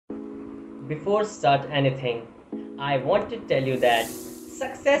Before start anything, I want to tell you that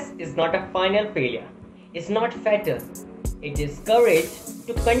success is not a final failure. It's not fatal. It is courage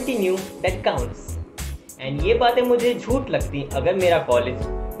to continue that counts. And ये बातें मुझे झूठ लगती अगर मेरा college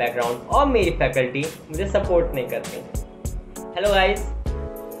background और मेरी faculty मुझे सपोर्ट नहीं करती. Hello guys,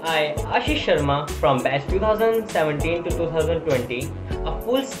 I Ashish Sharma from batch 2017 to 2020, a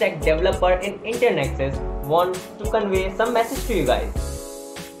full stack developer in Internet Access, want to convey some message to you guys.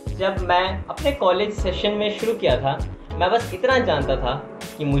 जब मैं अपने कॉलेज सेशन में शुरू किया था, मैं बस इतना जानता था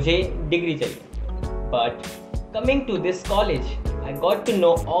कि मुझे डिग्री चाहिए. But coming to this college, I got to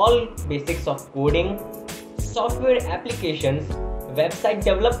know all basics of coding, software applications, website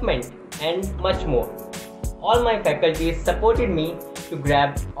development and much more. All my faculties supported me to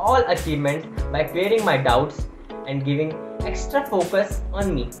grab all achievements by clearing my doubts and giving extra focus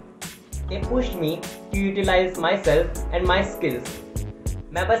on me. They pushed me to utilize myself and my skills.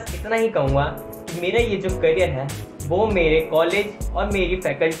 मैं बस इतना ही कहूँगा कि मेरा ये जो career है वो मेरे कॉलेज और मेरी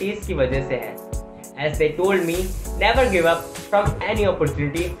फैकल्टीज़ की वजह से है. As they told me, never give up from any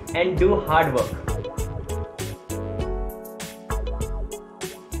opportunity and do hard work.